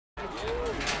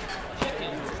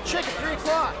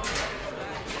o'clock.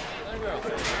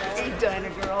 Hey, Dinah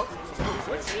girl.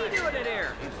 What's he doing in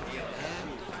here?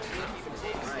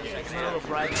 Taking a little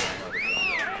break.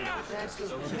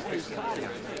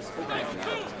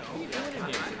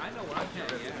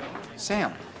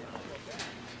 Sam.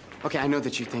 Okay, I know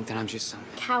that you think that I'm just some...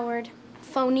 Coward.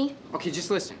 Phony. Okay,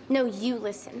 just listen. No, you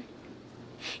listen.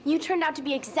 You turned out to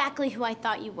be exactly who I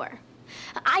thought you were.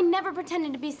 I never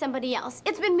pretended to be somebody else.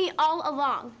 It's been me all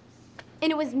along.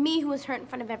 And it was me who was hurt in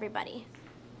front of everybody.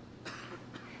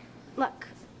 Look,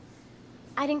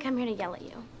 I didn't come here to yell at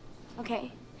you,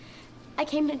 okay? I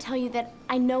came to tell you that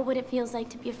I know what it feels like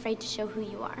to be afraid to show who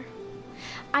you are.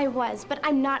 I was, but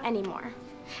I'm not anymore.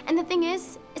 And the thing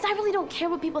is I really don't care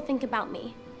what people think about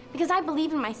me, because I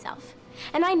believe in myself,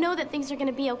 and I know that things are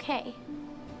gonna be okay.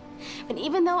 But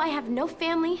even though I have no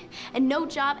family, and no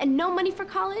job, and no money for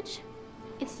college,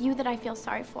 it's you that I feel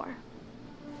sorry for.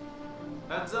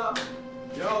 Heads up.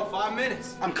 Yo, 5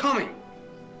 minutes. I'm coming.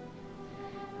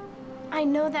 I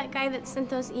know that guy that sent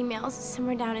those emails is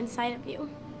somewhere down inside of you.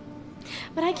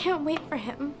 But I can't wait for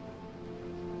him.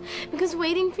 Because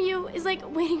waiting for you is like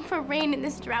waiting for rain in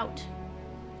this drought.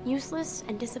 Useless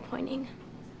and disappointing.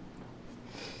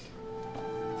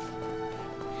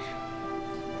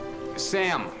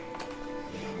 Sam.